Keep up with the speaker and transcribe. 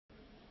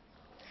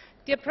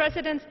Dear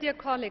Presidents, dear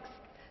colleagues,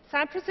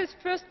 Cyprus's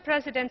first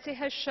presidency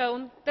has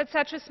shown that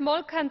such a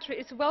small country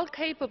is well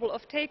capable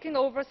of taking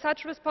over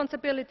such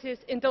responsibilities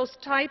in those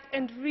tight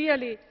and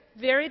really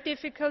very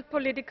difficult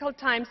political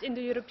times in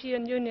the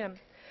European Union.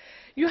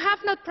 You have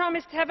not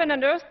promised heaven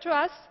and earth to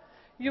us.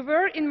 You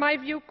were, in my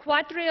view,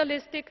 quite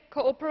realistic,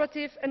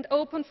 cooperative and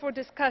open for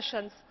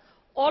discussions.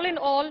 All in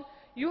all,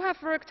 you have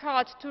worked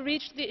hard to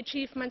reach the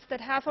achievements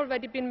that have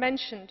already been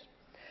mentioned.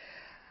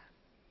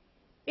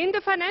 In the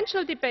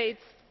financial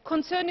debates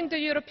concerning the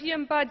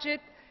European budget,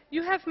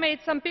 you have made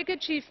some big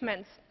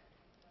achievements.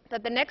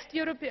 That the next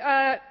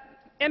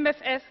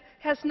MFF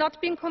has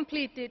not been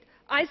completed,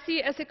 I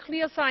see as a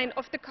clear sign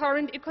of the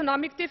current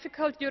economic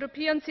difficult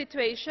European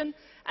situation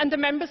and the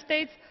Member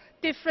States'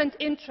 different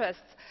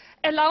interests.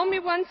 Allow me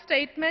one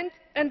statement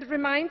and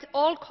remind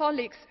all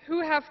colleagues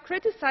who have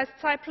criticised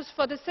Cyprus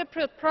for the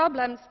Cypriot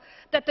problems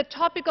that the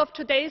topic of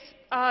today's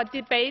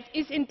debate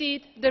is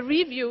indeed the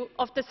review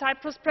of the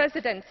Cyprus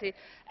Presidency.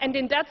 And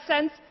in that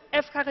sense,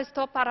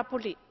 ευχαριστώ πάρα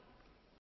πολύ.